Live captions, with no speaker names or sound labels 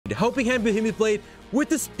Helping Hand Behemoth Blade with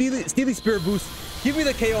the Steely Spirit boost. Give me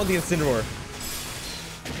the KO on the Incineroar.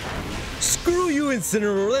 Screw you,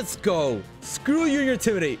 Incineroar. Let's go. Screw you and your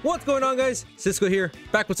Intimidate. What's going on, guys? Cisco here,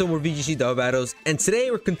 back with some more VGC double battles. And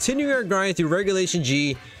today we're continuing our grind through Regulation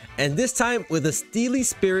G. And this time with a Steely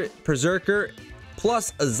Spirit Berserker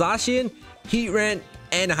plus a ZACIAN, Heatran,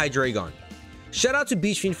 and a Hydreigon. Shout out to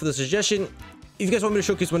Beach Fiend for the suggestion. If you guys want me to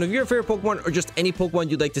showcase one of your favorite Pokemon or just any Pokemon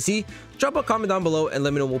you'd like to see, drop a comment down below and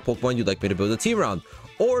let me know what Pokemon you'd like me to build a team around.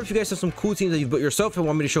 Or if you guys have some cool teams that you've built yourself and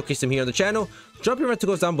want me to showcase them here on the channel, drop your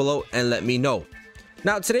reticles down below and let me know.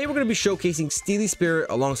 Now today we're going to be showcasing Steely Spirit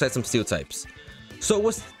alongside some Steel types. So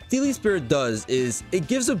what Steely Spirit does is it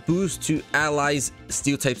gives a boost to allies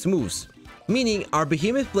Steel types moves, meaning our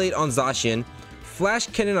Behemoth Blade on ZACIAN, Flash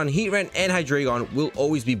Cannon on Heatran and Hydreigon will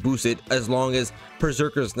always be boosted as long as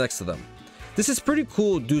Berserker is next to them. This is pretty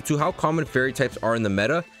cool due to how common fairy types are in the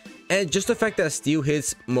meta and just the fact that Steel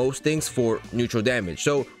hits most things for neutral damage,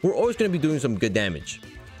 so we're always going to be doing some good damage.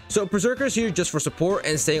 So Berserker is here just for support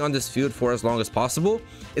and staying on this field for as long as possible.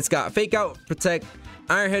 It's got Fake Out, Protect,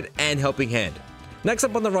 Iron Head, and Helping Hand. Next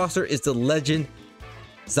up on the roster is the Legend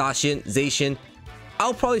ZACIAN.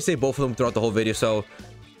 I'll probably say both of them throughout the whole video, so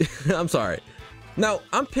I'm sorry. Now,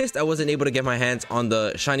 I'm pissed I wasn't able to get my hands on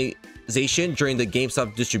the shiny ZACIAN during the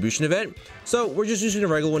GameStop distribution event, so we're just using a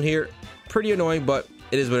regular one here. Pretty annoying, but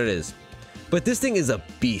it is what it is. But this thing is a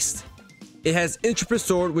beast. It has Intrepid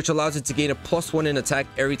Sword, which allows it to gain a +1 in attack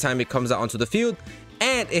every time it comes out onto the field,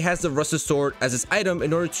 and it has the Rusted Sword as its item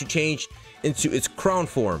in order to change into its crown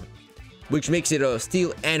form, which makes it a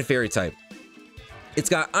Steel and Fairy type. It's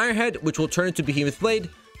got Iron Head, which will turn into Behemoth Blade,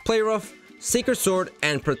 Play Rough, Sacred Sword,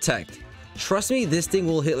 and Protect. Trust me, this thing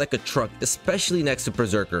will hit like a truck, especially next to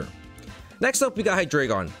Berserker. Next up, we got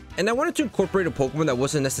Hydreigon, and I wanted to incorporate a Pokemon that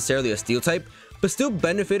wasn't necessarily a Steel type, but still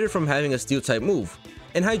benefited from having a Steel type move.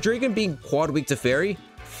 And Hydreigon being quad weak to Fairy,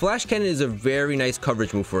 Flash Cannon is a very nice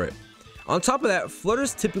coverage move for it. On top of that,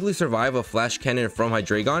 Flutters typically survive a Flash Cannon from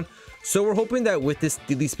Hydreigon, so we're hoping that with this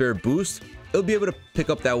Steely Spirit boost, it'll be able to pick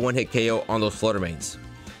up that one-hit KO on those Flutter mains.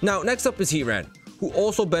 Now, next up is Heatran, who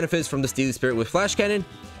also benefits from the Steely Spirit with Flash Cannon.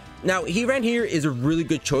 Now, Heatran here is a really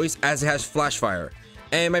good choice as it has Flash Fire,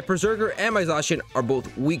 and my Berserker and my ZACIAN are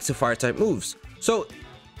both weak to Fire type moves. So,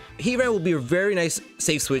 Heatran will be a very nice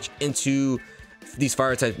safe switch into these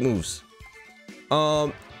Fire type moves.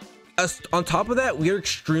 On top of that, we are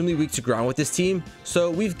extremely weak to ground with this team,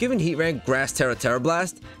 so we've given Heatran Grass Terra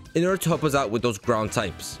Blast in order to help us out with those ground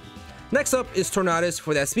types. Next up is Tornadus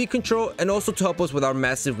for that speed control and also to help us with our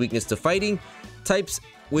massive weakness to fighting types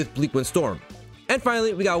with Bleak Wind Storm. And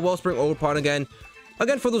finally, we got Wellspring Overpod again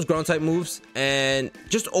for those ground type moves, and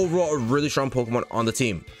just overall a really strong Pokemon on the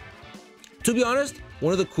team. To be honest,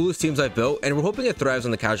 one of the coolest teams I've built, and we're hoping it thrives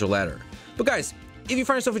on the casual ladder. But guys, if you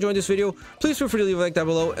find yourself enjoying this video, please feel free to leave a like down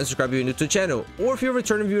below and subscribe if you're new to the channel. Or if you're a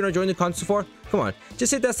returning viewer and are enjoying the content so far, come on,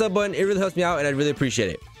 just hit that sub button. It really helps me out and I'd really appreciate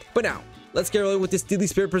it. But now, let's get rolling with this Steely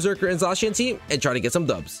Spirit Berserker and ZACIAN team and try to get some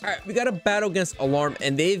dubs. Alright, we got a battle against Alarm,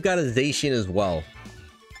 and they've got a ZACIAN as well.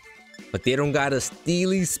 But they don't got a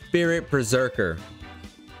Steely Spirit Berserker.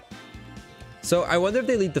 So I wonder if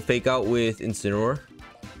they lead the Fake Out with Incineroar.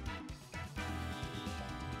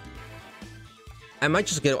 I might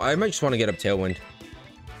just want to get up Tailwind.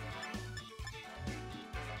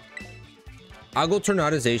 I'll go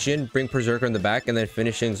Tornadization, bring Berserker in the back, and then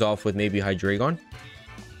finish things off with maybe Hydreigon.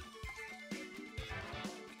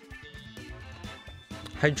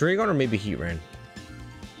 Hydreigon or maybe Heatran.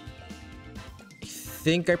 I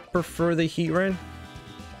think I prefer the Heatran.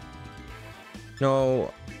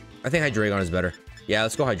 No, I think Hydreigon is better. Yeah,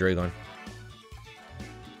 let's go Hydreigon.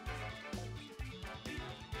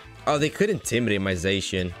 Oh, they could intimidate my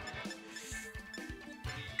ZACIAN.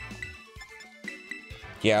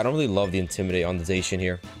 Yeah, I don't really love the intimidate on the ZACIAN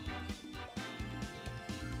here.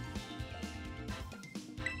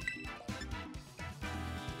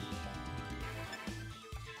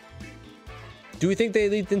 Do we think they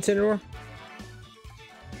lead the Incineroar?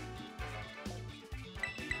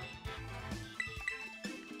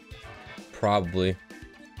 Probably.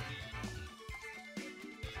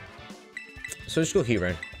 So just go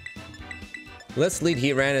Heatran. Let's lead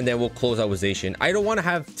Heatran and then we'll close out with ZACIAN. I don't want to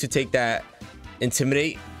have to take that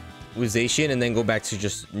Intimidate with ZACIAN and then go back to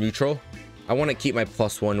just neutral. I want to keep my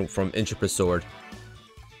 +1 from Intrepid Sword.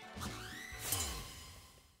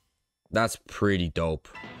 That's pretty dope.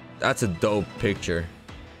 That's a dope picture.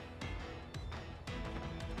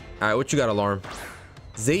 Alright, what you got, Alarm?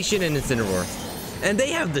 ZACIAN and Incineroar. And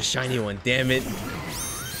they have the shiny one, damn it.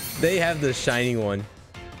 They have the shiny one.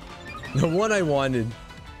 The one I wanted.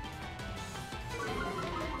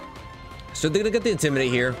 So they're gonna get the Intimidate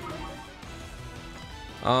here.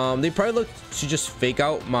 They probably look to just fake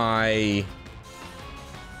out my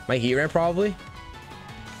heat ramp probably.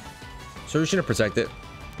 So we're just gonna protect it,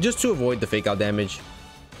 just to avoid the fake out damage.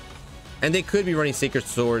 And they could be running Sacred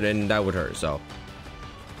Sword and that would hurt, so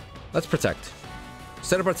let's protect.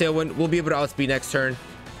 Set up our Tailwind. We'll be able to outspeed next turn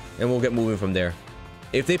and we'll get moving from there.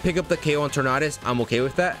 If they pick up the KO on Tornadus, I'm okay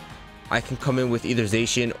with that. I can come in with either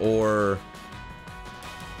ZACIAN or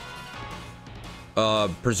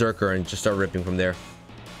Berserker and just start ripping from there.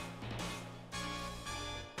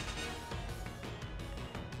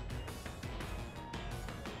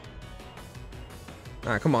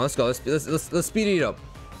 All right, come on, let's go. Let's speed it up.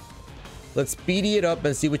 Let's speedy it up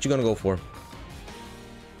and see what you're gonna go for.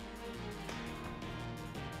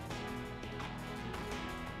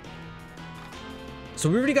 So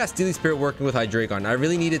we already got Steely Spirit working with Hydreigon. I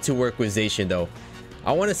really needed to work with ZACIAN though.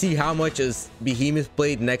 I want to see how much is Behemoth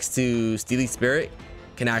Blade next to Steely Spirit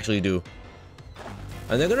can actually do.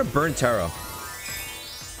 And they're gonna burn Terra.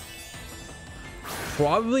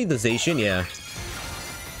 Probably the ZACIAN, yeah.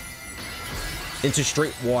 Into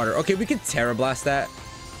straight water. Okay, we can Terra Blast that.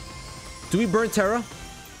 Do we burn Terra?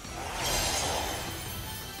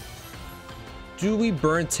 Do we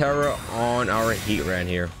burn Terra on our Heat Ran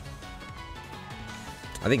here?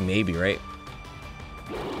 I think maybe, right?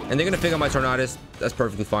 And they're gonna pick up my Tornadus. That's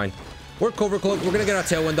perfectly fine. We're Covert Cloak. We're gonna get our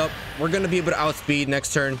Tailwind up. We're gonna be able to outspeed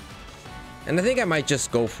next turn. And I think I might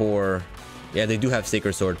just go for... Yeah, they do have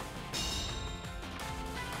Sacred Sword.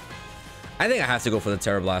 I think I have to go for the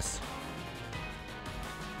Terra Blast.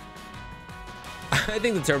 I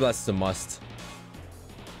think the Terra Blast is a must.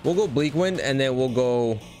 We'll go Bleak Wind and then we'll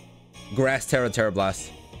go Grass Terra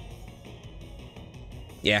Blast.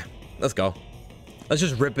 Yeah, let's go. Let's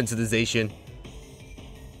just rip into the ZACIAN.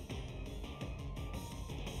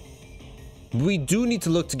 We do need to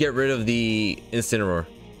look to get rid of the Incineroar.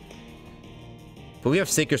 But we have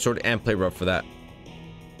Sacred Sword and Play Rough for that.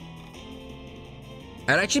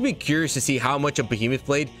 I'd actually be curious to see how much a Behemoth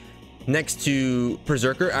Blade next to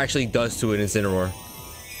Berserker actually does to an Incineroar.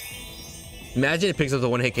 Imagine it picks up the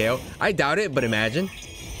one-hit KO. I doubt it, but imagine.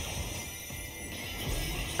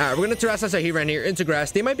 Alright, we're gonna Terrasilize our Heat Ran here into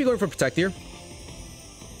Grass. They might be going for Protect here.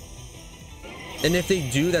 And if they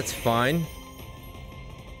do, that's fine.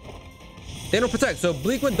 They don't Protect, so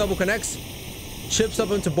Bleak Wind double connects. Chips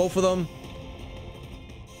up into both of them.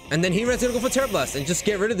 And then Heat Ran's gonna go for Terra Blast and just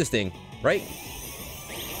get rid of this thing, right?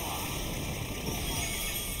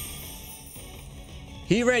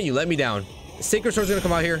 Heat Ran, you let me down. Sacred Sword's gonna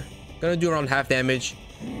come out here. Gonna do around half damage.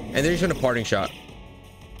 And they're just gonna Parting Shot.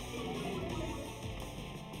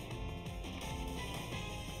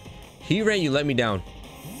 Heat Ran, you let me down.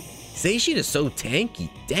 ZACIAN is so tanky.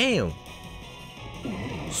 Damn.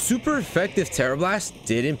 Super effective Terra Blast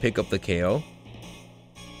didn't pick up the KO.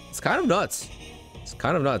 It's kind of nuts. It's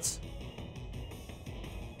kind of nuts.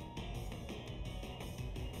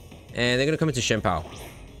 And they're gonna come into Shenpao.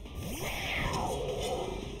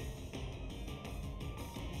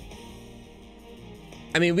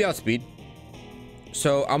 I mean, we outspeed,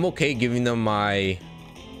 so I'm okay giving them my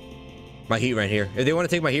Heat Ran here. If they want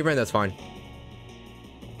to take my Heat Ran, that's fine.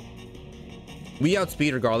 We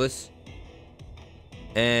outspeed regardless,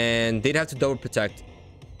 and they'd have to double Protect.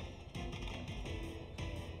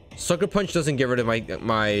 Sucker Punch doesn't get rid of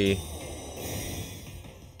my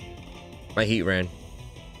Heat Ran.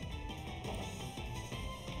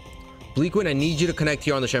 Bleak Wind, I need you to connect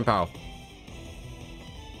here on the Shenpao.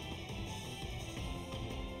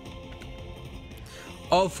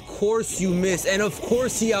 Of course you miss, and of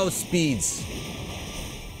course he outspeeds.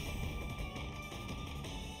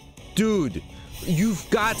 Dude, you've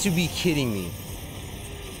got to be kidding me.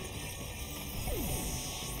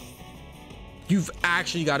 You've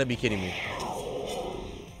actually got to be kidding me.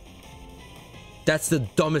 That's the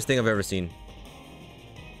dumbest thing I've ever seen.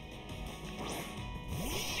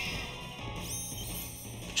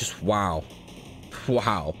 Just wow.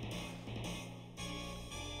 Wow.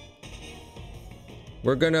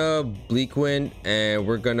 We're gonna Bleak Wind and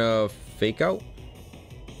we're gonna Fake Out.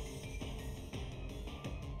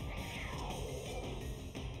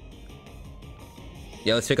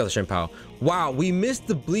 Yeah, let's Fake Out the Shenpao. Wow, we missed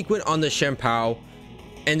the Bleak Wind on the Shenpao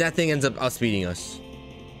and that thing ends up outspeeding us.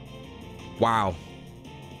 Wow.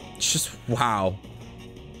 Just wow.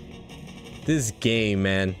 This game,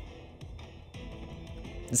 man.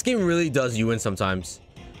 This game really does you in sometimes.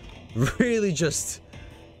 Really just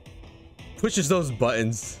pushes those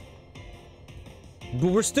buttons.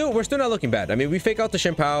 But we're still not looking bad. I mean, we Fake Out the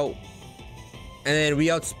Shenpao and then we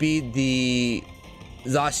outspeed the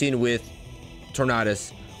ZACIAN with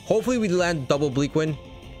Tornadus. Hopefully we land double Bleak Wind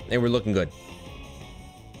And we're looking good.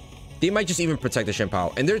 They might just even protect the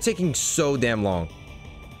Shenpao. And they're taking so damn long.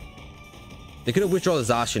 They could have withdrawn the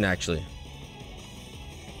Zacian, actually.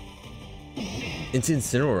 Into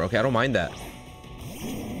Incineroar. Okay, I don't mind that.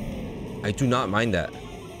 I do not mind that.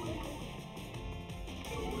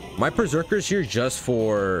 My Berserker's here just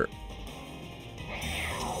for...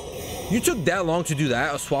 You took that long to do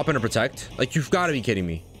that? A swap and a protect? Like, you've got to be kidding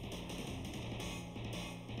me.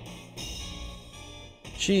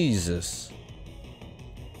 Jesus.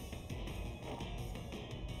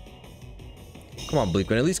 Come on,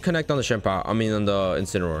 Bleakwind. At least connect on the Shenpao. I mean, on the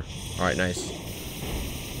Incineroar. Alright, nice.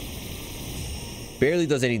 Barely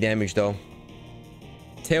does any damage, though.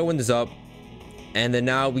 Tailwind is up. And then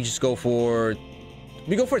now we just go for...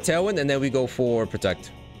 We go for Tailwind, and then we go for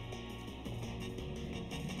Protect.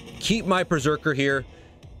 Keep my Berserker here.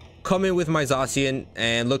 Come in with my Zacian,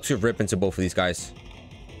 and look to rip into both of these guys.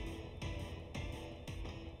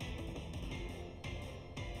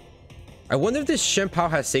 I wonder if this Shenpao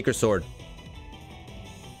has Sacred Sword.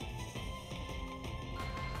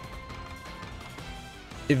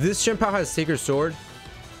 If this Shenpao has Sacred Sword,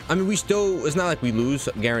 I mean, we still... It's not like we lose,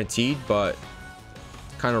 guaranteed, but...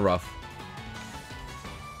 kind of rough.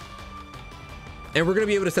 And we're going to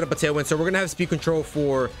be able to set up a Tailwind, so we're going to have speed control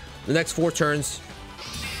for the next 4 turns.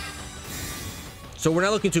 So we're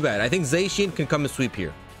not looking too bad. I think ZACIAN can come and sweep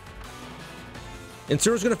here.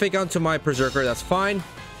 Incineroar's going to fake out to my Berserker. That's fine.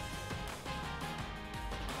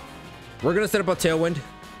 We're going to set up a Tailwind.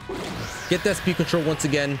 Get that speed control once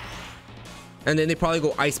again. And then they probably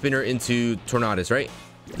go Ice Spinner into Tornadus, right?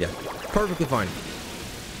 Yeah. Perfectly fine.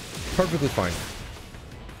 Perfectly fine.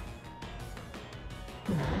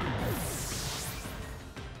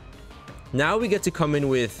 Now we get to come in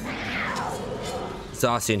with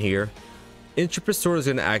Zacian here. Intrepid Sword is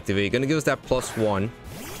going to activate. Going to give us that +1.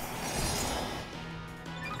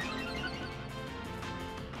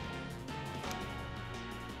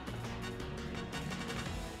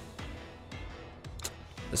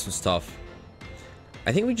 This was tough.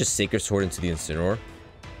 I think we just Sacred Sword into the Incineroar.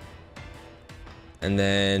 And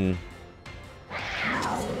then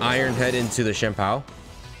Iron Head into the Shenpao.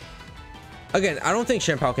 Again, I don't think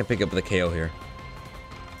Shenpao can pick up the KO here.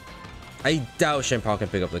 I doubt Shenpao can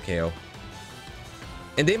pick up the KO.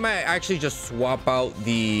 And they might actually just swap out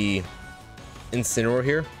the Incineroar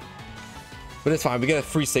here. But it's fine. We get a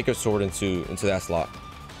free Sacred Sword into that slot.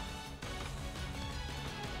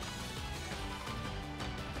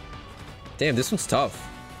 Damn, this one's tough.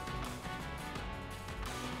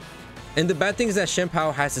 And the bad thing is that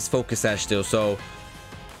Shenpao has his Focus Sash still, so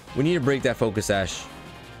we need to break that Focus Sash.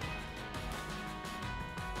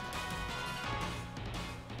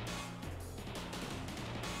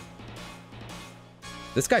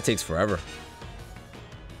 This guy takes forever.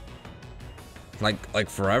 Like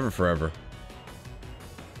forever.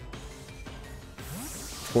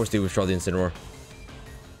 Of course they withdraw the Incineroar.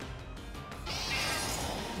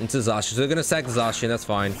 Into Zacian. So they're gonna sack the Zacian, that's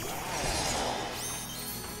fine.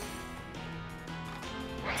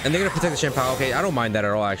 And they're gonna protect the Shenpao. Okay, I don't mind that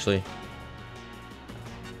at all, actually.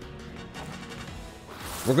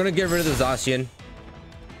 We're gonna get rid of the Zacian.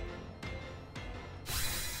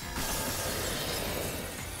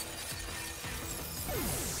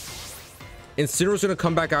 Incineroar's gonna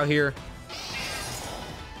come back out here.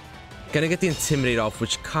 Gonna get the Intimidate off,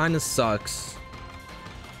 which kind of sucks.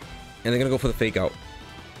 And they're gonna go for the Fake Out.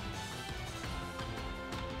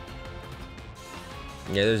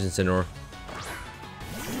 Yeah, there's Incineroar.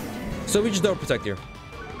 So we just don't protect here.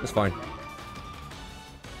 That's fine.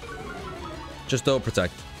 Just don't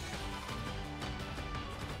protect.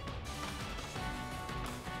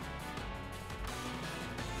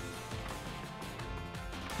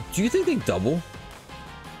 Do you think they double?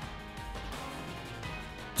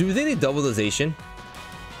 Do you think they double the ZACIAN?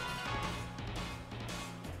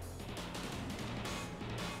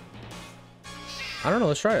 I don't know.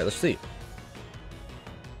 Let's try it. Let's see.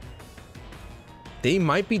 They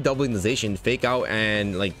might be doubling the ZACIAN, Fake Out,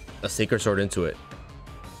 and like a Sacred Sword into it.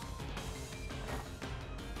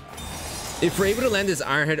 If we're able to land this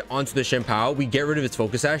Iron Head onto the Shenpao, we get rid of its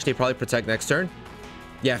Focus Sash. They probably protect next turn.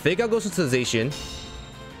 Yeah, Fake Out goes into the ZACIAN.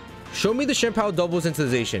 Show me the Shenpao doubles into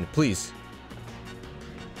the ZACIAN, please.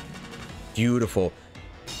 Beautiful.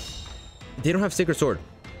 They don't have Sacred Sword.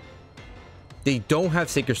 They don't have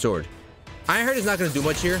Sacred Sword. Iron Head is not going to do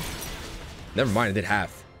much here. Never mind, it did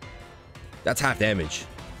half. That's half damage.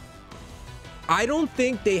 I don't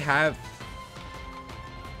think they have...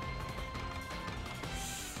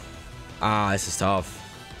 Ah, this is tough.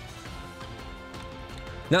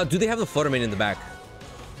 Now, do they have the Flutter Mane in the back?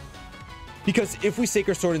 Because if we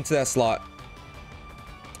Sacred Sword into that slot,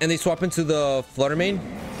 and they swap into the Flutter Mane,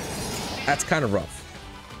 that's kind of rough.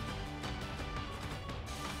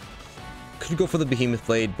 Could go for the Behemoth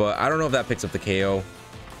Blade, but I don't know if that picks up the KO.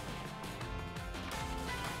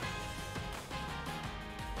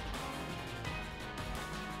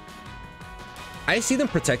 I see them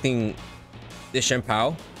protecting this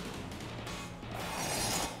Shenpao,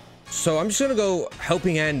 so I'm just gonna go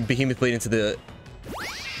Helping Hand Behemoth Blade into the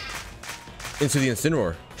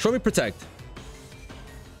Incineroar. Show me protect.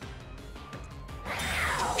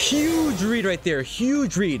 Huge read right there.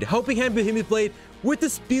 Huge read. Helping Hand Behemoth Blade with the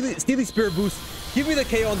Steely Spirit boost. Give me the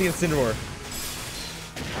KO on the Incineroar.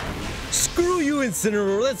 Screw you,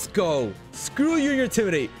 Incineroar. Let's go. Screw you and your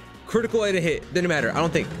Intimidate. Critical item hit. Didn't matter. I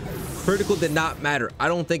don't think. Critical did not matter. I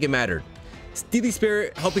don't think it mattered. Steely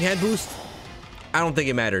Spirit Helping Hand boost. I don't think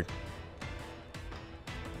it mattered.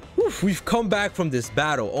 Whew, we've come back from this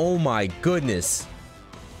battle. Oh my goodness.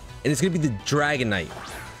 And it's gonna be the Dragon Knight.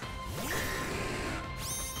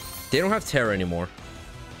 They don't have Terra anymore.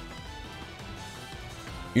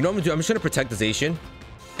 You know what I'm gonna do? I'm just gonna protect the Zacian,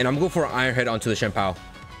 and I'm gonna go for an Iron Head onto the Shenpao.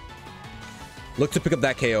 Look to pick up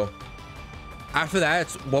that KO. After that,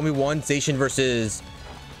 it's 1v1 Zacian versus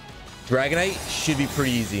Dragonite. Should be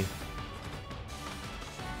pretty easy.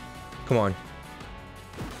 Come on.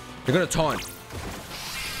 They're gonna taunt.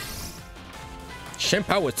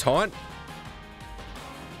 Shenpao with taunt.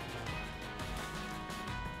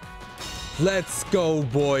 Let's go,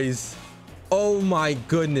 boys. Oh my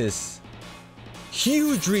goodness.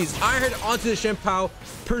 Huge reads. Iron Head onto the Shenpao.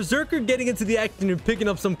 Berserker getting into the action and picking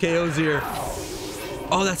up some KOs here.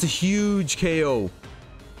 Oh, that's a huge KO.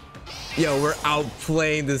 Yo, we're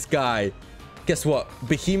outplaying this guy. Guess what?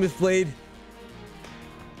 Behemoth Blade.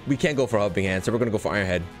 We can't go for a Helping Hand, so we're gonna go for Iron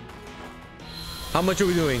Head. How much are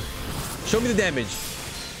we doing? Show me the damage.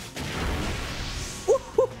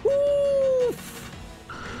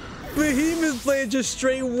 Behemoth Blade just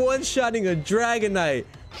straight one-shotting a Dragonite.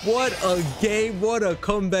 What a game. What a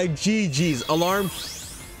comeback. GG's. Alarm.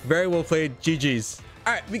 Very well played. GG's.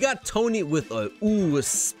 All right, we got Tony with a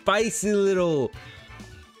spicy little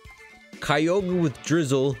Kyogre with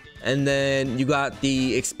Drizzle. And then you got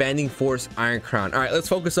the Expanding Force Iron Crown. All right, let's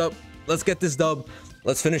focus up. Let's get this dub.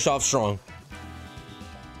 Let's finish off strong.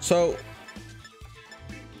 So,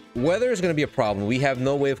 weather is going to be a problem. We have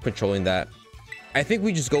no way of controlling that. I think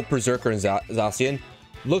we just go Berserker and Zacian.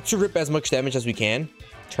 Look to rip as much damage as we can.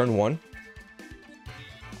 Turn 1.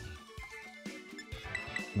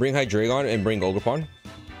 Bring Hydreigon and bring Ogerpon.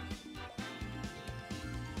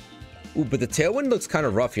 Ooh, but the Tailwind looks kind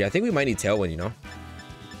of rough here. I think we might need Tailwind, you know?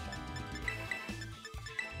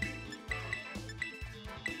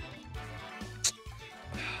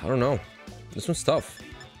 I don't know. This one's tough.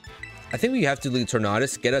 I think we have to lead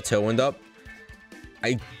Tornadus, get a Tailwind up.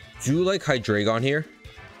 I do like Hydreigon here.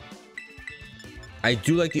 I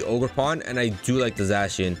do like the Ogerpon, and I do like the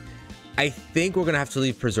Zacian. I think we're gonna have to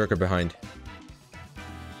leave Berserker behind.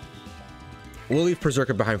 We'll leave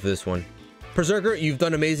Berserker behind for this one. Berserker, you've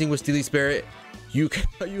done amazing with Steely Spirit. You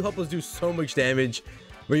help us do so much damage,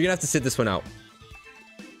 but you're gonna have to sit this one out.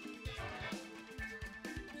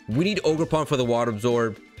 We need Ogerpon for the Water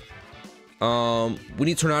Absorb. We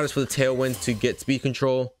need Tornadus for the Tailwind to get speed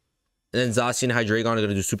control. And then Zacian and Hydreigon are going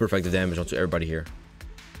to do super effective damage onto everybody here.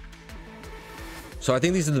 So I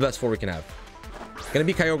think these are the best 4 we can have. Gonna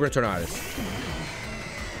be Kyogre and Tornadus.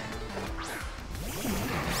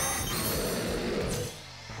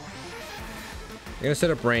 I'm gonna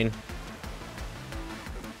set up Rain.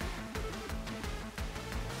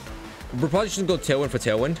 We're probably just gonna go Tailwind for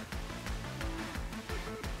Tailwind.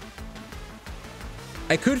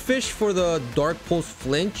 I could fish for the Dark Pulse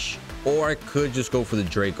Flinch, or I could just go for the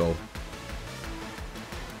Draco.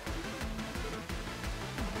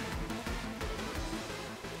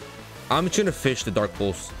 I'm just gonna fish the Dark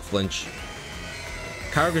Pulse Flinch.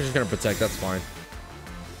 Kyogre's just gonna protect, that's fine.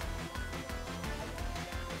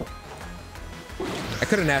 I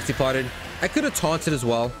could have Nasty Plotted. I could have taunted as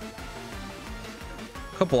well.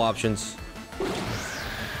 Couple options.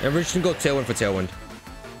 And we're just gonna go Tailwind for Tailwind.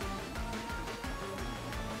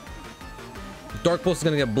 Dark Pulse is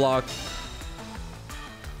gonna get blocked.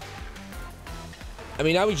 I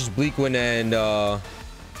mean, now we just Bleak Wind and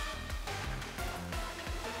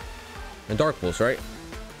Dark Pulse, right?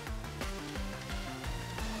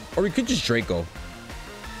 Or we could just Draco.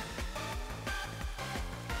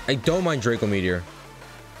 I don't mind Draco Meteor.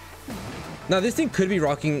 Now, this thing could be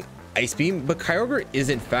rocking Ice Beam, but Kyogre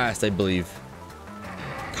isn't fast, I believe.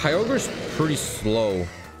 Kyogre's pretty slow.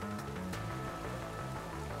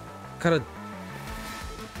 Gotta...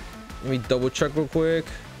 Let me double check real quick.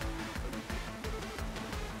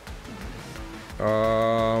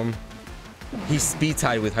 He's speed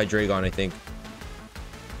tied with Hydreigon, I think.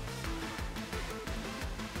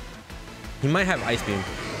 He might have Ice Beam.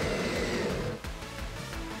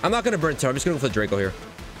 I'm not gonna burn Terra. I'm just gonna go for Draco here.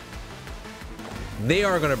 They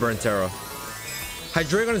are gonna burn Terra.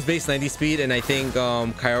 Hydreigon is base 90 speed, and I think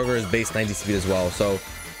Kyogre is base 90 speed as well. So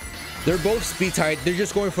they're both speed tied. They're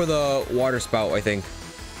just going for the water spout, I think.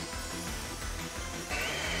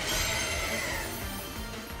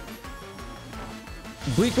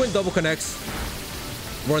 Bleak Wind double connects.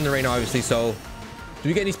 We're in the rain, obviously. So do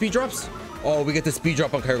we get any speed drops? Oh, we get the speed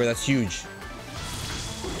drop on Kyogre. That's huge.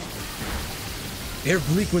 Air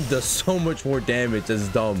Bleak Wind does so much more damage. That's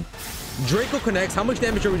dumb. Draco connects. How much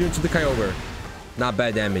damage are we doing to the Kyogre? Not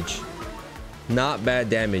bad damage. Not bad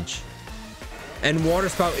damage. And Water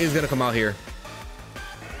Spout is going to come out here.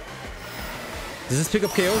 Does this pick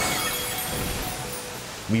up KOs?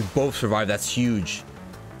 We both survived. That's huge.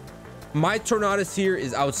 My Tornadus here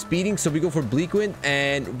is outspeeding, so we go for Bleak Wind,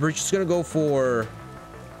 and we're just going to go for...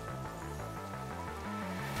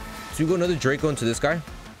 So we go another Draco into this guy.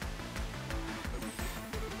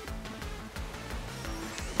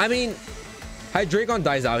 I mean, Hydreigon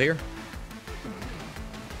dies out here.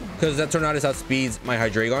 Because that Tornadus outspeeds my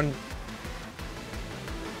Hydreigon.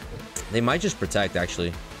 They might just protect,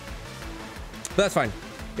 actually. But that's fine.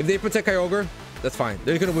 If they protect Kyogre, that's fine.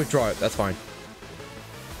 They're going to withdraw it. That's fine.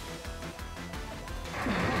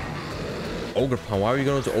 Ogerpon. Why are you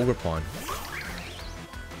going to Ogerpon?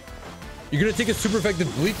 You're going to take a super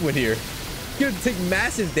effective Bleak Wind here. You're going to take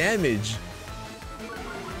massive damage.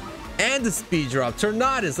 And the speed drop.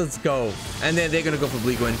 Tornadus, let's go. And then they're going to go for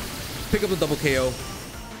Bleak Wind. Pick up the double KO.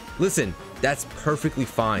 Listen, that's perfectly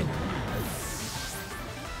fine.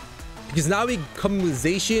 Because now we come in with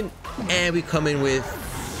Zacian, and we come in with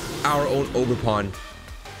our own Ogerpon.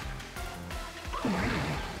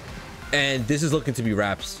 And this is looking to be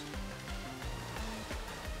wraps.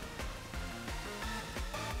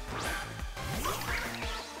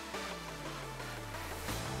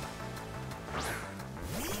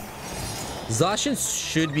 Zacian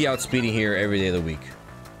should be outspeeding here every day of the week.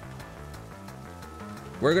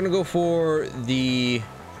 We're gonna go for the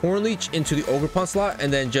Horn Leech into the Ogerpon slot,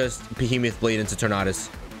 and then just Behemoth Blade into Tornadus.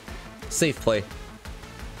 Safe play.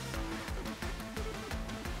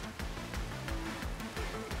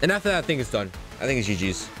 And after that, I think it's done. I think it's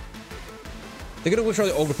GG's. They're gonna withdraw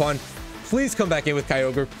the Ogerpon. Please come back in with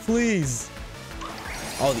Kyogre, please.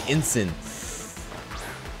 Oh, the Incin.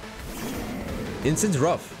 Incin's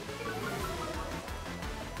rough.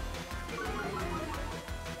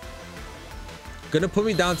 Gonna put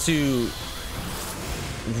me down to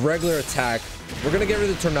regular attack. We're gonna get rid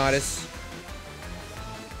of the Tornadus.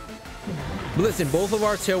 But listen, both of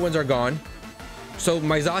our Tailwinds are gone. So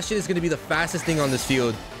my Zacian is gonna be the fastest thing on this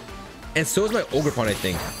field. And so is my Ogerpon, I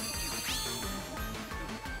think.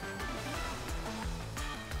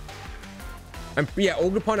 And yeah,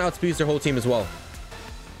 Ogerpon outspeeds their whole team as well.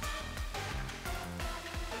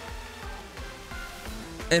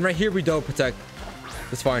 And right here we double protect.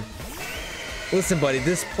 It's fine. Listen, buddy,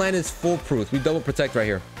 this plan is foolproof. We double protect right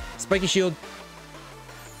here. Spiky Shield.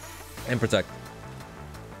 And protect.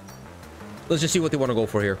 Let's just see what they want to go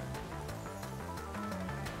for here.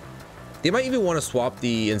 They might even want to swap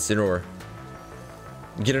the Incineroar.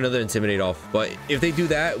 Get another Intimidate off. But if they do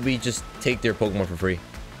that, we just take their Pokemon for free.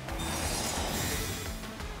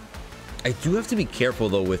 I do have to be careful,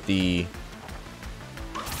 though, with the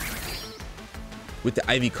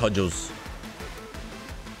Ivy Cudgels.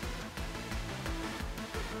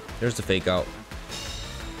 There's the fake out.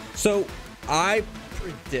 So I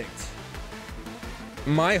predict,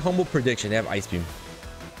 my humble prediction, they have Ice Beam.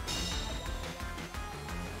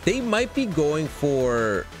 They might be going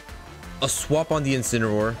for a swap on the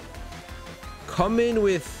Incineroar. Come in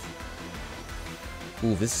with...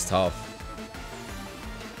 Ooh, this is tough.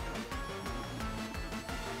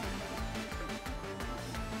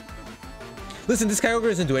 Listen, this Kyogre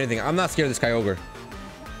doesn't do anything. I'm not scared of this Kyogre.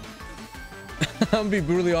 I'm gonna be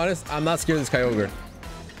brutally honest. I'm not scared of this Kyogre.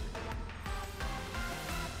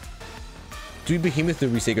 Do we Behemoth or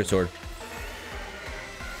we Sacred Sword?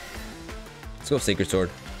 Let's go Sacred Sword.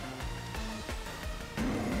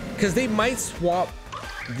 Because they might swap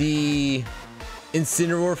the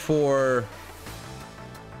Incineroar for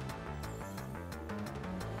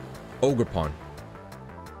Ogerpon.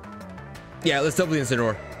 Yeah, let's double the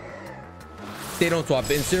Incineroar. They don't swap.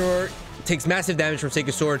 The Incineroar takes massive damage from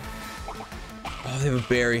Sacred Sword. Oh, they have a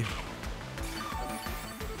berry.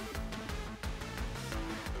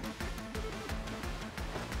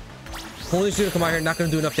 Horn Leech gonna come out here, not gonna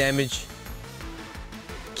do enough damage.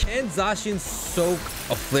 Can Zacian soak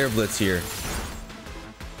a Flare Blitz here?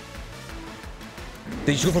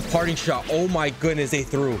 They just go for parting shot. Oh my goodness, they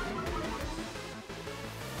threw.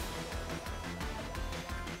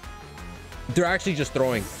 They're actually just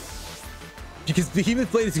throwing. Because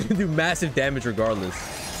Behemoth Blade is going to do massive damage regardless.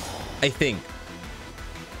 I think.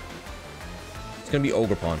 It's going to be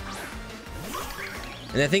Ogre Pawn.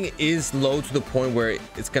 And I think it is low to the point where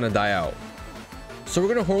it's going to die out. So we're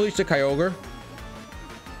going to Horn Leech the Kyogre.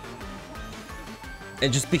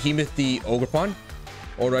 And just Behemoth the Ogre Pawn.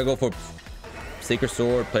 Or do I go for Sacred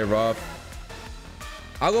Sword, play rough?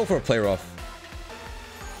 I'll go for a play rough.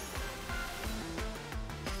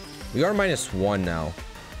 We are -1 now.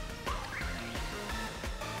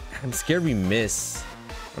 I'm scared we miss.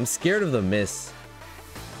 I'm scared of the miss.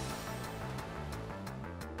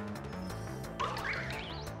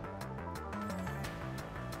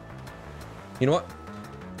 You know what?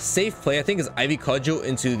 Safe play, I think, is Ivy Cudgel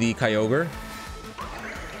into the Kyogre.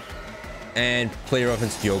 And play rough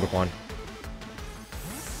into the Ogre Pawn.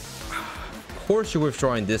 Of course you're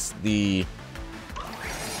withdrawing this, the...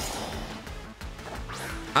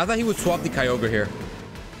 I thought he would swap the Kyogre here.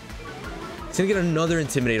 He's gonna get another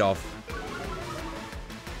Intimidate off.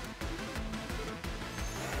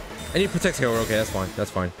 I need to protect Kyogre. Okay, that's fine.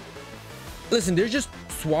 That's fine. Listen, they're just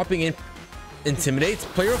swapping in Intimidates.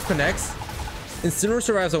 Player of connects. Incineroar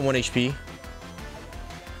survives on 1 HP.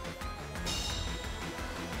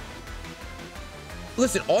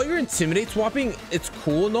 Listen, all your Intimidate swapping, it's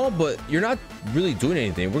cool and all, but you're not really doing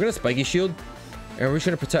anything. We're gonna Spiky Shield, and we're just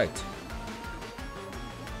gonna protect.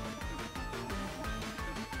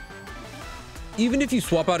 Even if you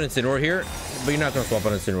swap out Incineroar here, but you're not gonna swap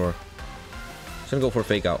out Incineroar. Just gonna go for a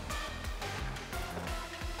Fake Out.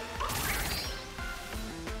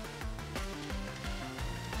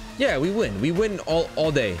 Yeah, we win. We win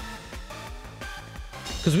all day.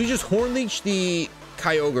 Because we just Horn Leech the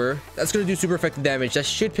Kyogre. That's gonna do super effective damage. That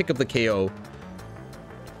should pick up the KO.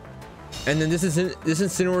 And then this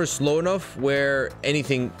Incineroar is slow enough where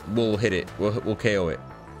anything will hit it. Will KO it.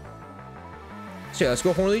 So yeah, let's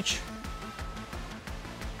go Horn Leech.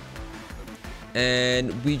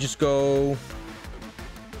 And we just go...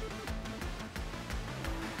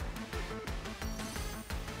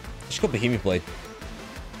 Just go Behemoth Blade.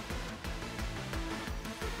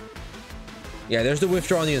 Yeah, there's the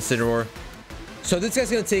withdraw on the Incineroar. So this guy's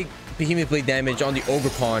gonna take Behemoth Blade damage on the Ogre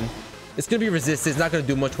Pawn. It's gonna be resisted. It's not gonna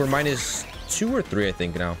do much. We're -2 or 3, I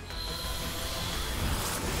think, now.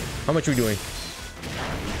 How much are we doing?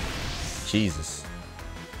 Jesus.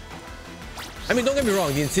 I mean, don't get me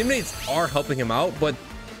wrong. The Intimidates are helping him out, but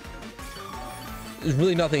there's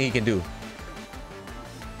really nothing he can do.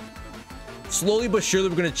 Slowly but surely,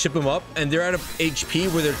 we're gonna chip him up, and they're at a HP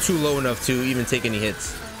where they're too low enough to even take any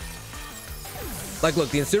hits. Like, look,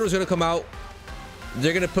 the Incineroar's gonna come out.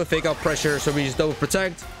 They're gonna put Fake Out pressure, so we just double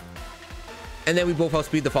protect. And then we both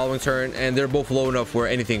outspeed the following turn, and they're both low enough where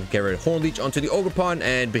anything can get rid of Horn Leech onto the Ogre Pawn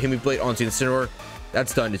and Behemoth Blade onto the Incineroar.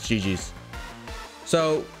 That's done. It's GG's.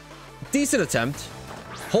 So, decent attempt.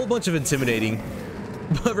 Whole bunch of intimidating.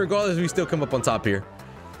 But regardless, we still come up on top here.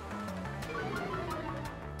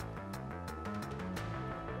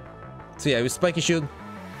 So yeah, we Spiky Shield.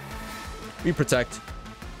 We protect.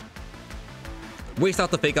 Waste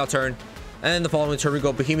out the Fake Out turn. And then the following turn, we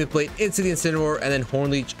go Behemoth Blade into the Incineroar and then Horn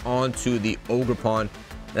Leech onto the Ogre Pawn.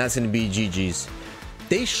 And that's going to be GG's.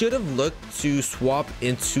 They should have looked to swap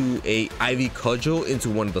into a Ivy Cudgel into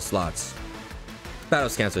one of the slots.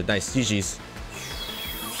 Battle's canceled. Nice. GG's.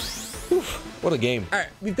 Whew, what a game. All right,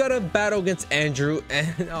 we've got a battle against Andrew.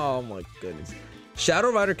 And oh my goodness.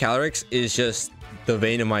 Shadow Rider Calyrex is just the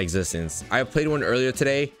vein of my existence. I played one earlier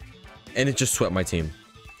today and it just swept my team.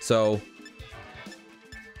 So...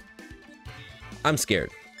 I'm scared.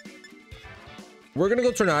 We're gonna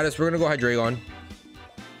go Tornadus. We're gonna go Hydreigon.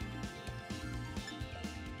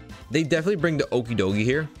 They definitely bring the Okidogi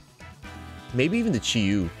here. Maybe even the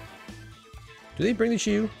Chi-Yu. Do they bring the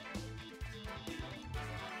Chi-Yu?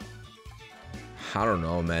 I don't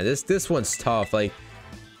know, man. This one's tough. Like,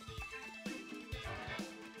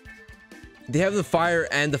 they have the fire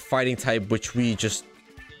and the fighting type, which we just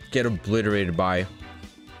get obliterated by.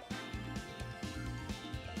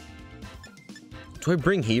 Do I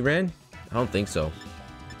bring Heatran? I don't think so.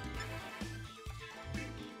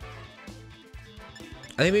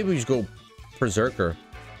 I think maybe we just go Berserker.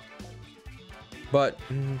 But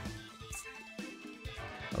I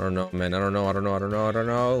don't know, man. I don't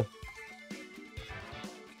know.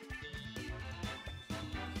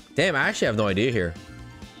 Damn, I actually have no idea here.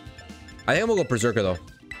 I think I'm gonna go Berserker though.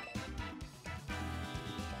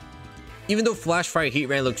 Even though Flash Fire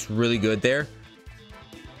Heatran looks really good there,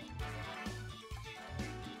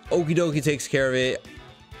 Okidogi takes care of it.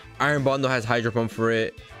 Iron Bundle has Hydro Pump for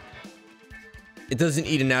it. It doesn't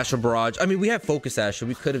eat an Astral Barrage. I mean, we have Focus Ash, so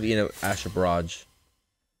we could have eaten an Astral Barrage.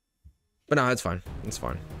 But no, it's fine. It's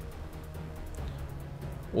fine.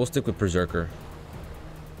 We'll stick with Berserker.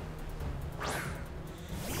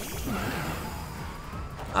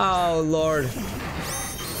 Oh, Lord.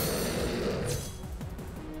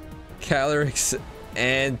 Calyrex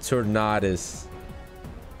and Tornadus.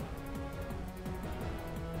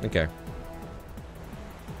 Okay.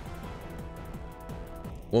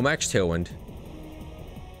 We'll max Tailwind.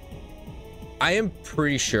 I am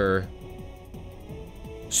pretty sure.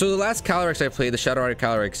 So the last Calyrex I played, the Shadow Rider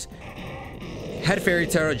Calyrex, had Fairy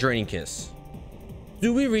Terra Draining Kiss.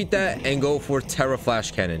 Do we read that and go for Terra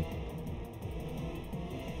Flash Cannon?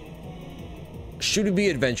 Should it be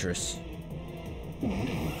adventurous?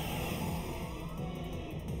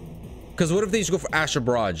 Because what if they just go for Astral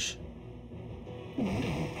Barrage?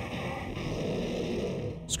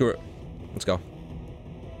 Screw it. Let's go.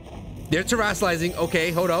 They're terrestrializing.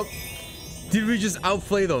 Okay, hold up. Did we just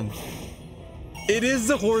outplay them? It is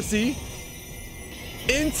the Horsey.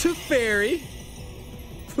 Into Fairy.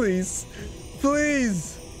 Please.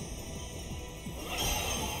 Please.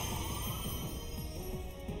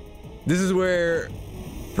 This is where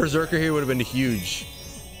Berserker here would have been huge.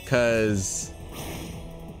 Because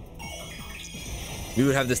we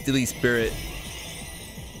would have the Steely Spirit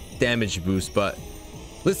damage boost. But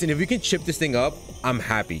listen, if we can chip this thing up, I'm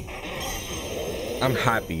happy. I'm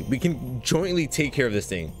happy. We can jointly take care of this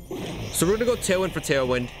thing. So we're gonna go Tailwind for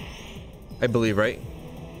Tailwind. I believe, right?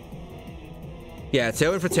 Yeah,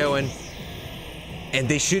 Tailwind for Tailwind. And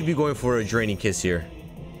they should be going for a Draining Kiss here.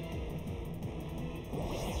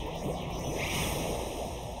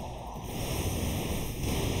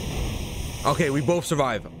 Okay, we both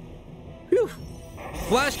survive. Whew.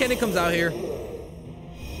 Flash Cannon comes out here.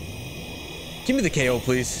 Give me the KO,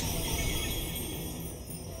 please.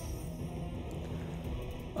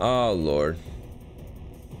 Oh, Lord.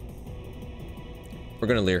 We're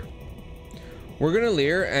gonna Leer. We're gonna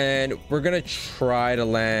Leer, and we're gonna try to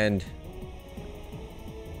land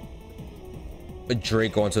a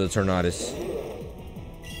Draco onto the Tornadus.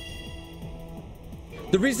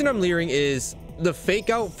 The reason I'm Leering is the fake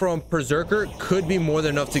out from Berserker could be more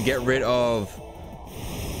than enough to get rid of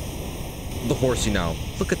the Horsey now.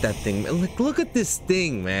 Look at that thing, man. Look at this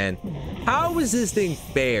thing, man. How is this thing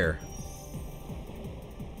fair?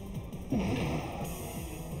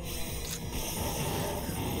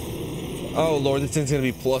 Oh, Lord, this thing's gonna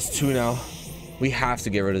be +2 now. We have to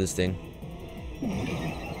get rid of this thing.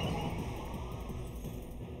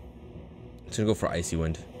 It's gonna go for Icy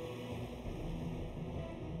Wind.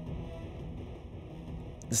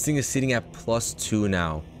 This thing is sitting at +2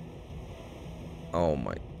 now. Oh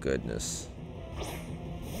my goodness.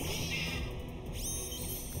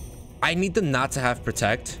 I need them not to have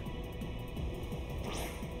Protect.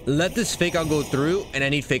 Let this fake out go through, and I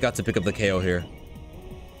need fake out to pick up the KO here.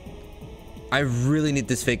 I really need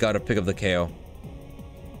this fake out to pick up the KO.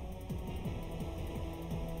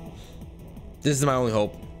 This is my only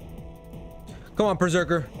hope. Come on,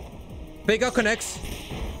 Berserker. Fake out connects.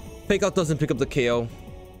 Fake out doesn't pick up the KO.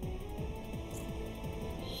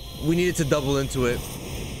 We needed to double into it.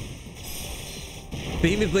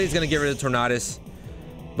 Behemoth Blade is gonna get rid of Tornadus,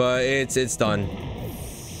 but it's done.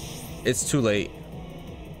 It's too late.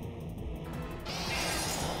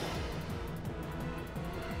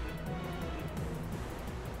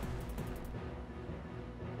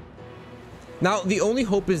 Now, the only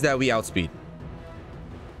hope is that we outspeed.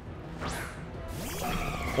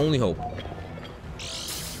 Only hope.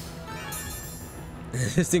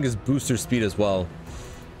 This thing is booster speed as well.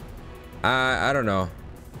 I don't know.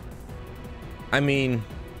 I mean,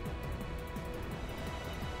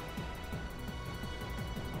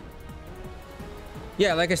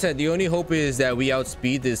 yeah, like I said, the only hope is that we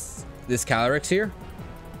outspeed this Calyrex here.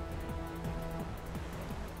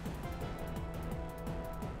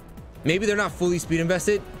 Maybe they're not fully speed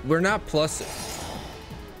invested. We're not plus.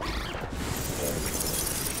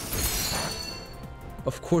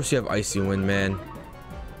 Of course you have Icy Wind, man.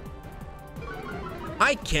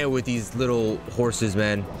 I can't with these little horses,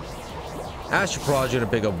 man. Astral Barrage gonna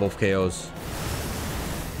pick up both KOs.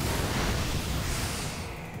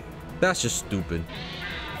 That's just stupid.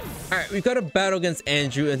 All right, we've got a battle against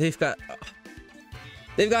Andrew, and they've got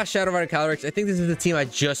Shadow Rider Calyrex. I think this is the team I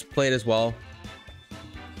just played as well.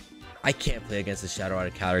 I can't play against the Shadow Rider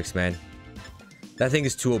Calyrex, man. That thing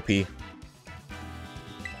is too OP.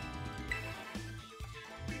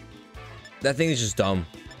 That thing is just dumb.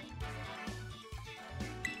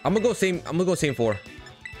 I'm gonna go same 4.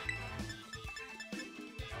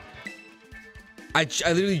 I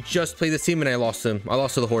literally just played this team and I lost him. I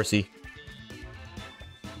lost to the horsey.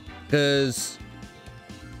 Because,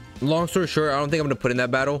 long story short, I don't think I'm going to put in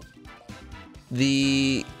that battle.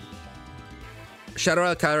 The Shadow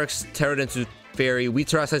Isle Calyrex terrored into Fairy. We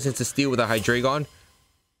terrorized into Steel with a Hydreigon.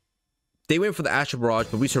 They went for the Astral Barrage,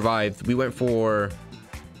 but we survived. We went for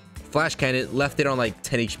Flash Cannon, left it on like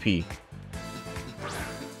 10 HP.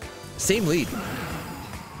 Same lead.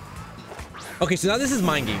 Okay, so now this is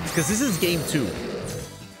mind games, because this is game 2.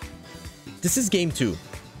 This is game 2.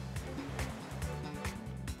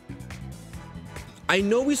 I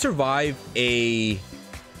know we survived a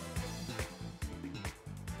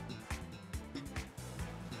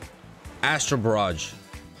Astral Barrage.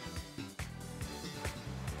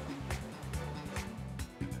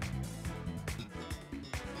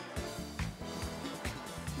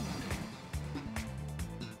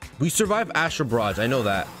 We survived Astral Barrage, I know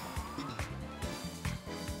that.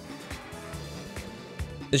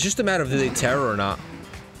 It's just a matter of do they terror or not.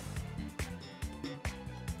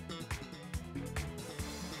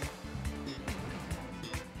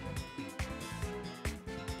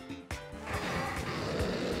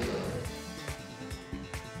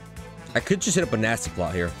 I could just hit up a nasty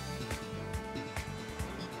plot here.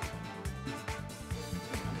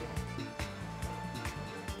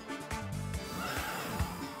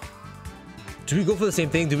 Do we go for the same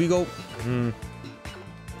thing? Do we go? I'm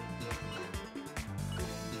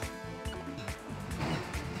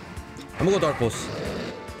gonna go Dark Pulse.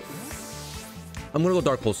 I'm gonna go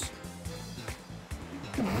Dark Pulse.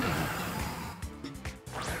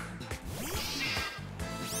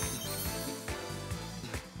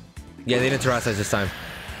 Yeah, they didn't terrorize this time.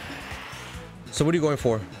 So what are you going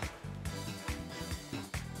for?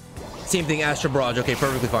 Same thing, Astral Barrage. Okay,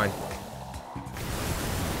 perfectly fine.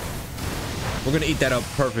 We're gonna eat that up.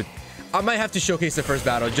 Perfect. I might have to showcase the first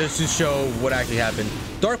battle just to show what actually happened.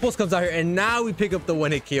 Dark Pulse comes out here, and now we pick up the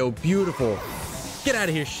one-hit KO. Beautiful. Get out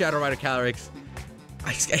of here, Shadow Rider Calyrex.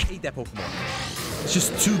 I hate that Pokemon. It's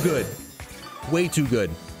just too good. Way too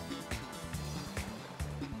good.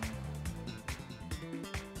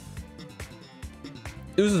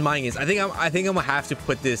 It was mind games. I think I'm gonna have to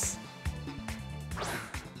put this.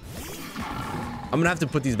 I'm gonna have to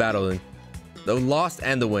put these battles in. The lost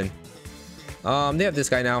and the win. They have this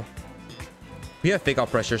guy now. We have fake out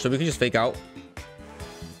pressure, so we can just fake out.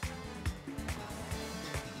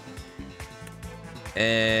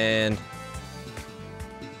 And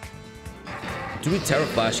do we Terra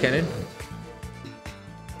Flash Cannon?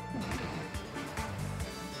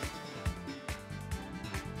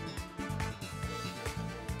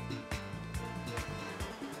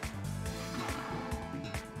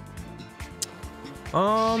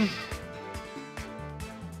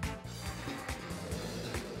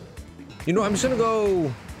 You know, I'm just gonna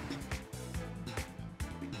go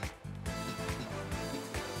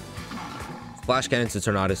Flash Cannon to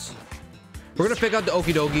Tornadus. We're gonna pick out the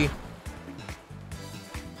Okie Dokie.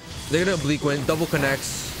 They're gonna Bleak Wind, double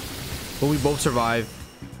connects, but we both survive.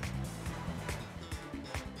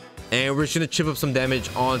 And we're just gonna chip up some damage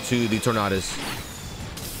onto the Tornadus.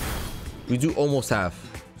 We do almost half.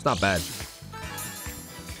 It's not bad.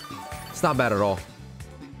 It's not bad at all.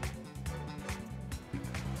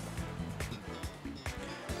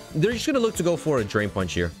 They're just gonna look to go for a Drain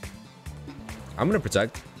Punch here. I'm gonna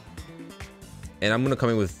Protect. And I'm gonna come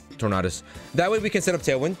in with Tornadus. That way we can set up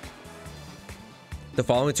Tailwind the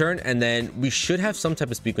following turn, and then we should have some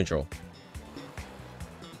type of speed control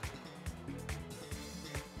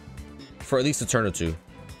for at least a turn or two.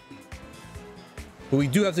 But we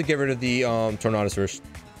do have to get rid of the Tornadus first.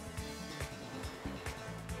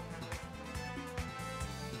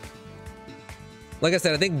 Like I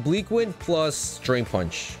said, I think Bleak Wind plus Drain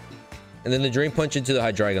Punch. And then the Drain Punch into the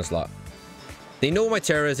Hydreigon slot. They know what my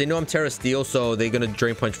Terra is. They know I'm Terra Steel, so they're going to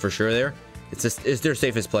Drain Punch for sure there. It's their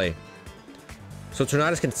safest play. So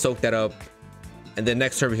Tornadus can soak that up. And then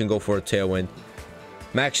next turn we can go for a Tailwind.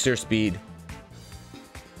 Max their speed.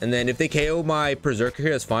 And then if they KO my Berserker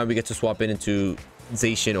here, that's fine. We get to swap into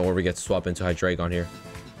ZACIAN, or we get to swap into Hydreigon here.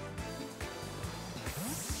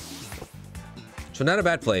 So not a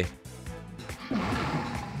bad play.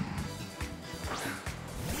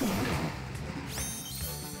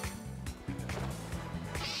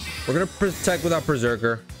 We're gonna Protect without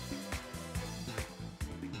Berserker.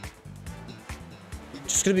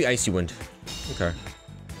 Just gonna be Icy Wind. Okay.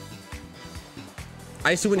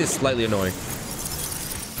 Icy Wind is slightly annoying,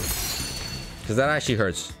 because that actually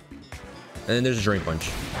hurts. And then there's a Drain Punch,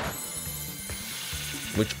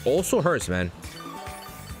 which also hurts, man.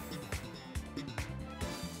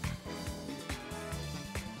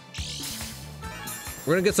 We're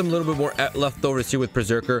We're gonna get some little bit more leftovers here with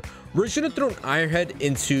Berserker. We're just gonna throw an Ironhead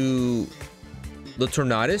into the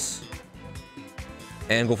Tornadus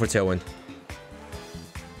and go for Tailwind.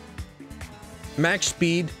 Max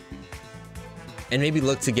speed, and maybe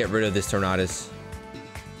look to get rid of this Tornadus,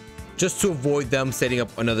 just to avoid them setting up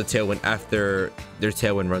another Tailwind after their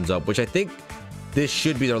Tailwind runs up, which I think this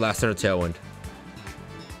should be their last turn of Tailwind.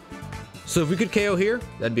 So if we could KO here,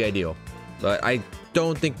 that'd be ideal. But I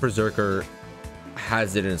don't think Berserker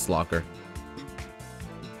has it in its locker.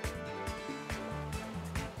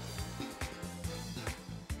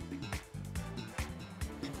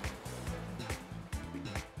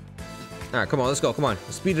 All right, come on, let's go. Come on,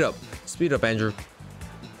 speed it up. Speed it up, Andrew.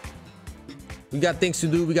 We got things to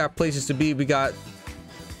do. We got places to be. We got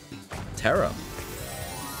Terra.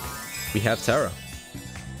 We have Terra.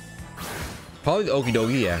 Probably the Okie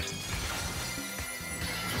Dokie, yeah.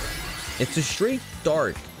 It's a straight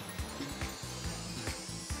dart.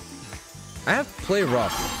 I have to play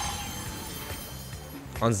rough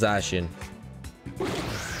on Zacian.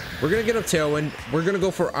 We're gonna get up Tailwind. We're gonna go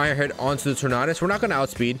for Ironhead onto the Tornadus. We're not gonna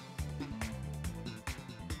outspeed.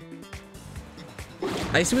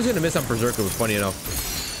 I assume he's gonna miss on Berserker, was funny enough.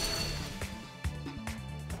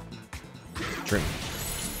 Drink.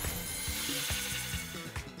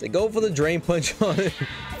 They go for the Drain Punch on it.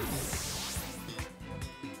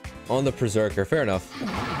 On the Berserker, fair enough.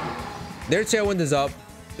 Their Tailwind is up.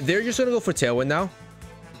 They're just gonna go for Tailwind now.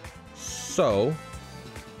 So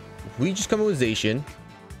we just come in with Zacian.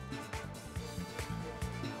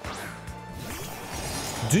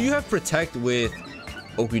 Do you have Protect with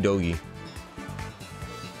Okie Dokie?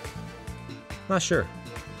 Not sure,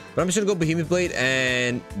 but I'm just gonna go Behemoth Blade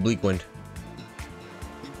and Bleak Wind.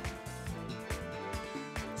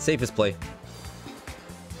 Safest play.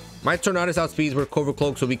 My Tornadus outspeeds with Cobra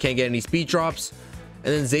Cloak, so we can't get any speed drops,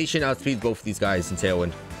 and then Zacian outspeeds both of these guys in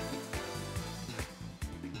Tailwind.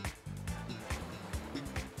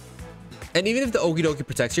 And even if the Okie Dokie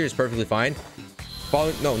protects here, it's perfectly fine.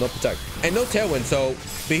 No protect and no Tailwind, so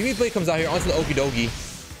Behemoth Blade comes out here onto the Okie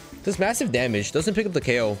Dokie, does massive damage, doesn't pick up the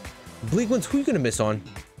KO. Bleak Winds, who are you gonna miss on?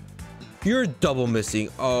 You're double missing.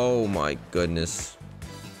 Oh my goodness.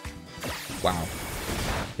 Wow.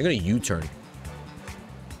 They're gonna U-turn.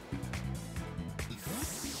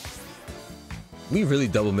 We really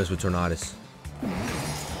double miss with Tornadus.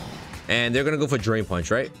 And they're gonna go for Drain Punch,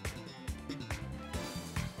 right?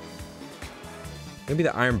 Maybe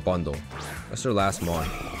the Iron Bundle. That's their last mon.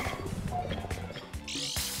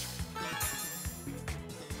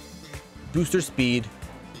 Booster speed.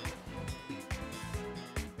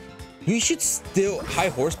 You should still high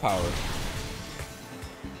horsepower.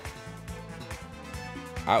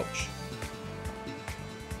 Ouch.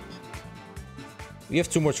 We have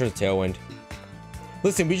 2 more turns of Tailwind.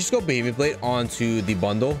 Listen, we just go Behemoth Blade onto the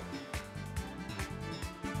bundle.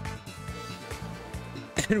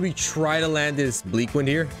 And we try to land this Bleak Wind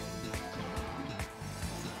here.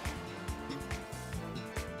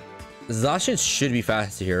 Zacian should be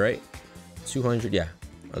faster here, right? 200, yeah.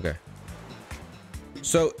 Okay.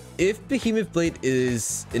 So if Behemoth Blade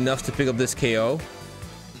is enough to pick up this KO,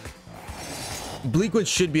 Bleak Wind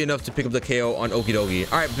should be enough to pick up the KO on Okie Dokie.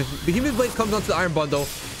 All right, Behemoth Blade comes onto the Iron Bundle.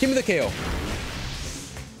 Give me the KO.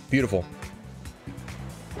 Beautiful.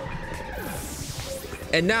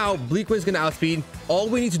 And now Bleak Wind's gonna outspeed. All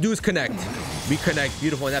we need to do is connect. We connect.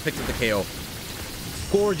 Beautiful, and that picks up the KO.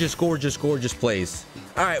 Gorgeous, gorgeous, gorgeous plays.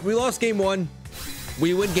 All right, we lost game 1.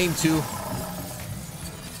 We win game 2.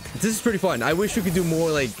 This is pretty fun. I wish we could do more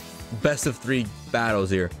like best of 3 battles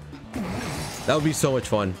here. That would be so much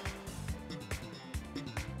fun.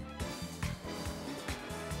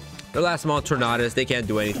 Their last mon Tornadus, they can't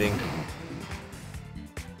do anything.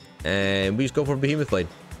 And we just go for Behemoth Blade.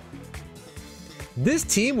 This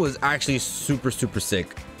team was actually super, super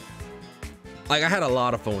sick. Like, I had a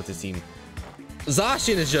lot of fun with this team.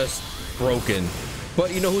 Zacian is just broken.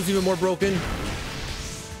 But you know who's even more broken?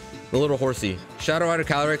 The little horsey. Shadow Rider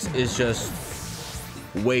Calyrex is just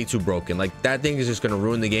way too broken. Like, that thing is just gonna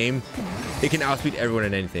ruin the game. It can outspeed everyone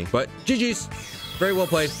and anything. But GG's. Very well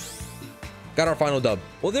played. Got our final dub.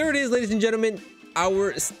 Well, there it is, ladies and gentlemen.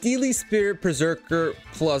 Our Steely Spirit Berserker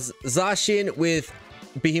plus Zacian with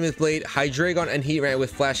Behemoth Blade, Hydreigon, and Heatran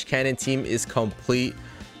with Flash Cannon team is complete.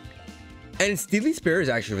 And Steely Spirit is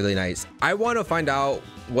actually really nice. I want to find out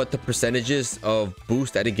what the percentages of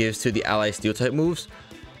boost that it gives to the ally steel type moves.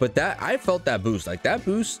 But that, I felt that boost. Like, that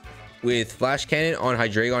boost with Flash Cannon on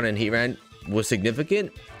Hydreigon and Heatran was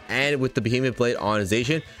significant. And with the Behemoth Blade on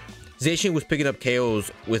Zacian, Zacian was picking up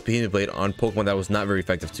KOs with Behemoth Blade on Pokemon that was not very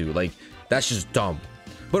effective too. Like, that's just dumb.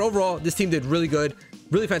 But overall, this team did really good.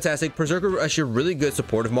 Really fantastic. Berserker actually a really good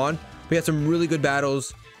supportive mon. We had some really good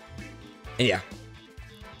battles, and yeah,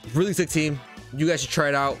 really sick team. You guys should try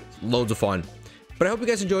it out. Loads of fun. But I hope you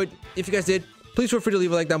guys enjoyed. If you guys did, please feel free to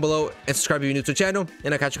leave a like down below and subscribe if you're new to the channel,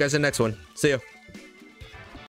 and I'll catch you guys in the next one. See ya.